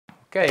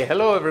Okay,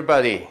 hello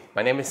everybody.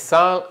 My name is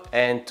Sal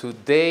and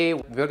today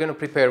we're going to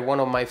prepare one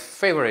of my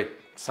favorite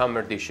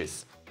summer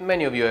dishes.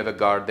 Many of you have a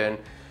garden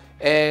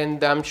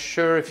and I'm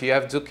sure if you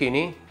have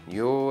zucchini,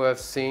 you have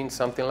seen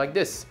something like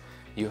this.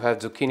 You have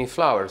zucchini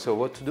flowers, so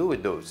what to do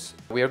with those?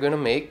 We are going to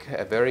make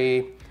a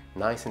very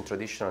nice and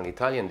traditional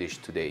Italian dish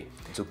today.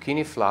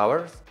 Zucchini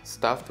flowers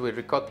stuffed with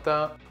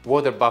ricotta,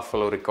 water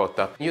buffalo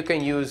ricotta. You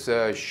can use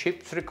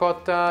sheep's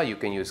ricotta, you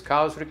can use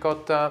cow's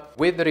ricotta.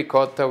 With the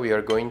ricotta we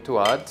are going to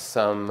add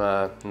some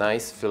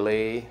nice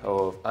fillet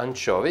of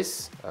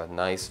anchovies, a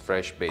nice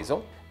fresh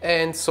basil,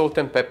 and salt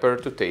and pepper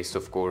to taste,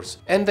 of course.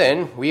 And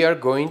then we are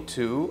going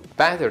to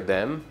batter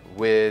them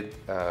with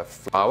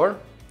flour.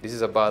 This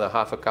is about a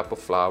half a cup of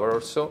flour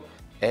or so,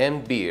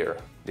 and beer.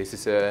 This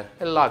is a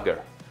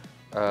lager.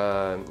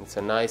 It's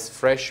a nice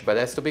fresh, but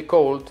it has to be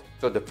cold.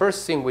 So the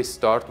first thing we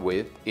start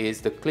with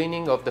is the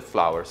cleaning of the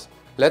flowers.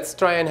 Let's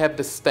try and have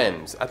the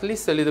stems, at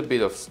least a little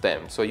bit of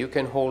stem, so you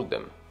can hold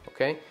them,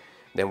 okay?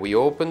 Then we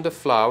open the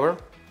flower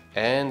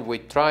and we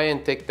try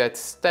and take that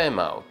stem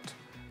out.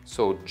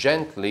 So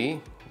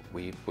gently,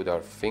 we put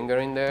our finger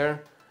in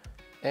there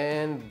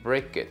and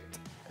break it.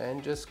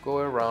 And just go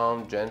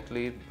around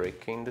gently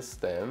breaking the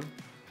stem.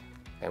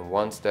 And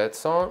once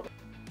that's on,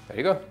 there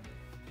you go.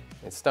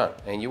 It's done.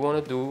 And you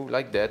want to do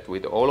like that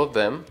with all of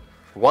them.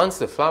 Once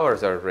the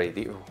flowers are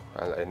ready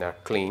and are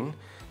clean,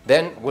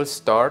 then we'll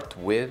start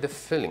with the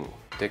filling.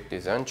 Take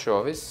these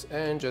anchovies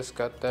and just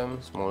cut them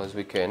small as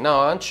we can.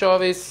 Now,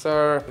 anchovies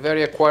are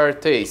very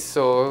acquired taste,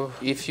 so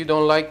if you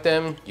don't like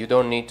them, you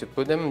don't need to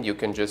put them. You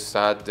can just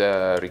add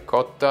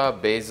ricotta,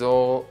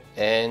 basil,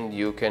 and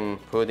you can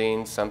put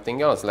in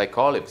something else like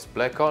olives.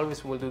 Black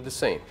olives will do the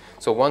same.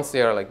 So once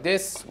they are like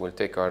this, we'll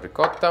take our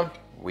ricotta,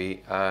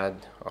 we add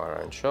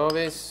our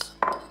anchovies,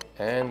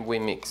 and we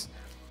mix.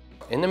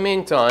 In the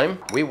meantime,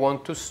 we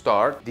want to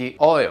start the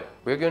oil.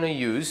 We're going to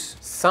use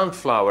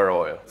sunflower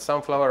oil.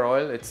 Sunflower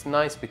oil, it's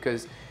nice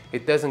because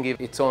it doesn't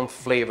give its own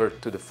flavor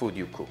to the food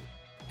you cook.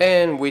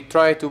 And we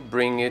try to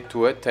bring it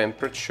to a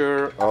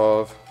temperature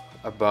of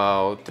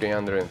about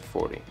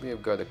 340. We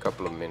have got a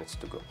couple of minutes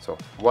to go. So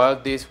while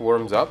this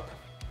warms up,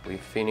 we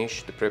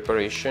finish the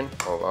preparation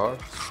of our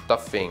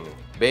stuffing.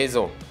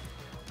 Basil.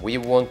 We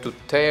want to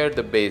tear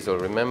the basil.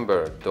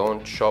 Remember,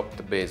 don't chop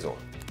the basil.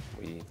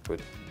 We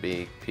put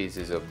big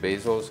pieces of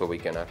basil so we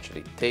can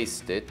actually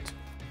taste it.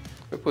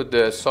 We put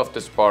the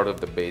softest part of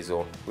the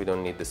basil. We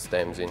don't need the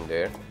stems in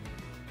there.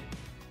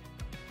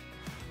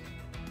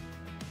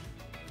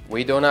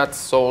 We don't add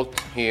salt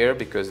here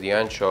because the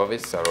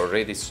anchovies are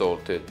already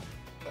salted.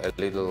 A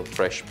little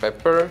fresh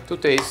pepper to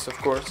taste, of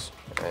course.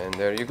 And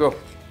there you go.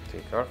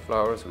 Take our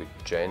flowers, we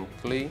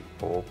gently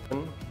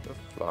open the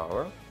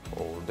flower,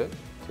 hold it,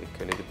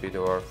 take a little bit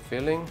of our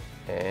filling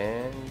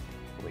and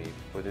we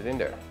put it in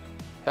there.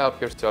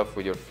 Help yourself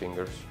with your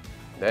fingers.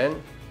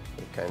 Then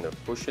we kind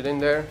of push it in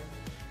there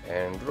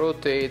and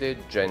rotate it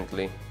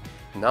gently.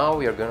 Now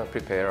we are going to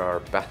prepare our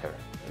batter.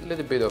 A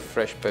little bit of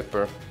fresh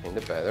pepper in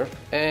the batter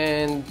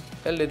and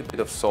a little bit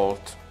of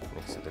salt.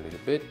 Mix it a little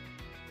bit.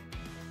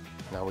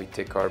 Now we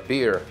take our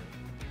beer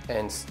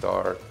and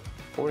start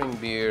pouring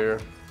beer.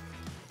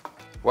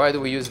 Why do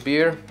we use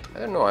beer? I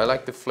don't know, I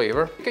like the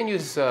flavor. You can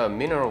use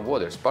mineral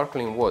water,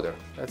 sparkling water.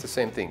 That's the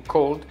same thing,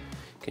 cold.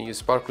 You can use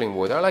sparkling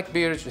water. I like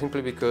beer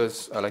simply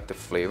because I like the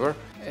flavor.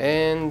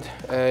 And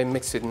I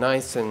mix it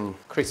nice and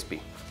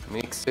crispy.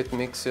 Mix it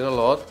a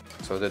lot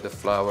so that the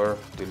flour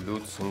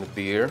dilutes in the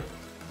beer.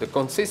 The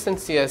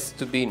consistency has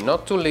to be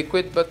not too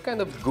liquid, but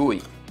kind of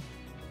gooey.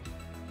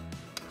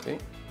 See?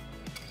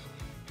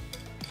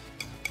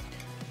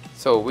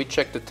 So we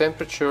check the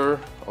temperature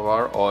of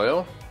our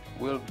oil.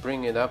 We'll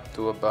bring it up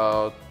to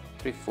about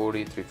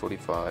 340,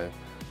 345.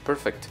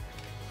 Perfect.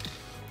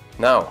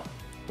 Now,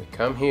 we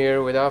come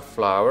here with our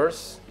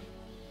flowers.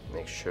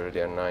 Make sure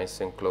they're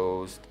nice and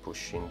closed.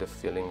 Push in the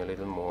filling a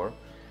little more.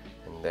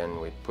 And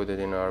then we put it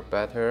in our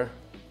batter.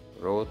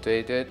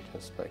 Rotate it,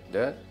 just like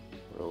that.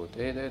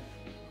 Rotate it.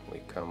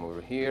 We come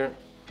over here.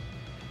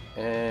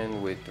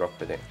 And we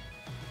drop it in.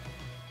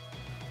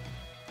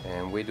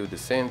 And we do the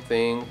same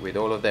thing with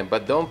all of them,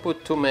 but don't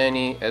put too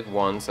many at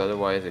once,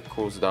 otherwise it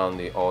cools down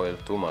the oil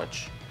too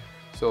much.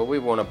 So we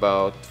want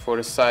about, for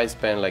a size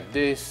pan like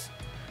this,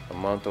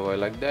 amount of oil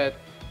like that,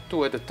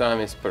 2 at a time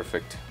is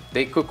perfect.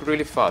 They cook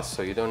really fast,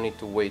 so you don't need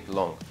to wait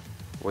long.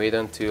 Wait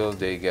until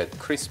they get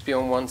crispy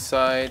on one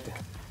side.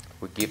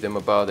 We give them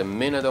about a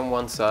minute on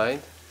one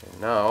side. And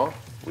now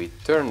we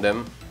turn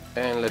them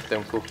and let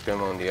them cook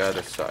them on the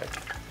other side.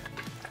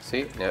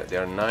 See, now they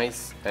are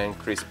nice and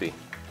crispy.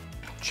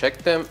 Check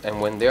them,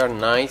 and when they are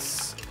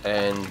nice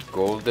and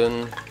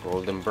golden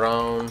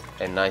brown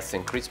and nice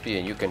and crispy,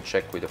 and you can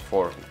check with a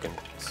fork, you can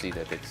see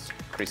that it's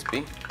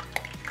crispy,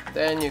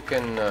 then you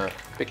can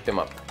pick them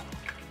up.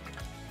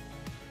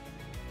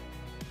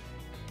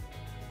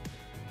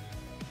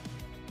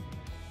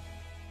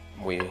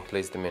 We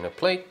place them in a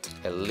plate,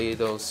 a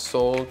little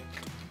salt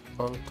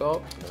on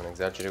top, don't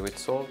exaggerate with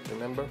salt,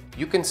 remember.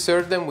 You can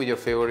serve them with your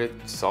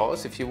favorite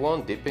sauce if you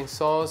want, dipping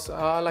sauce.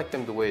 I like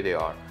them the way they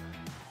are.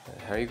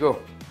 Here you go.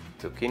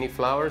 zucchini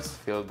flowers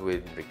filled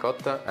with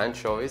ricotta,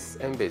 anchovies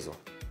and basil.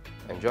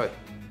 Enjoy!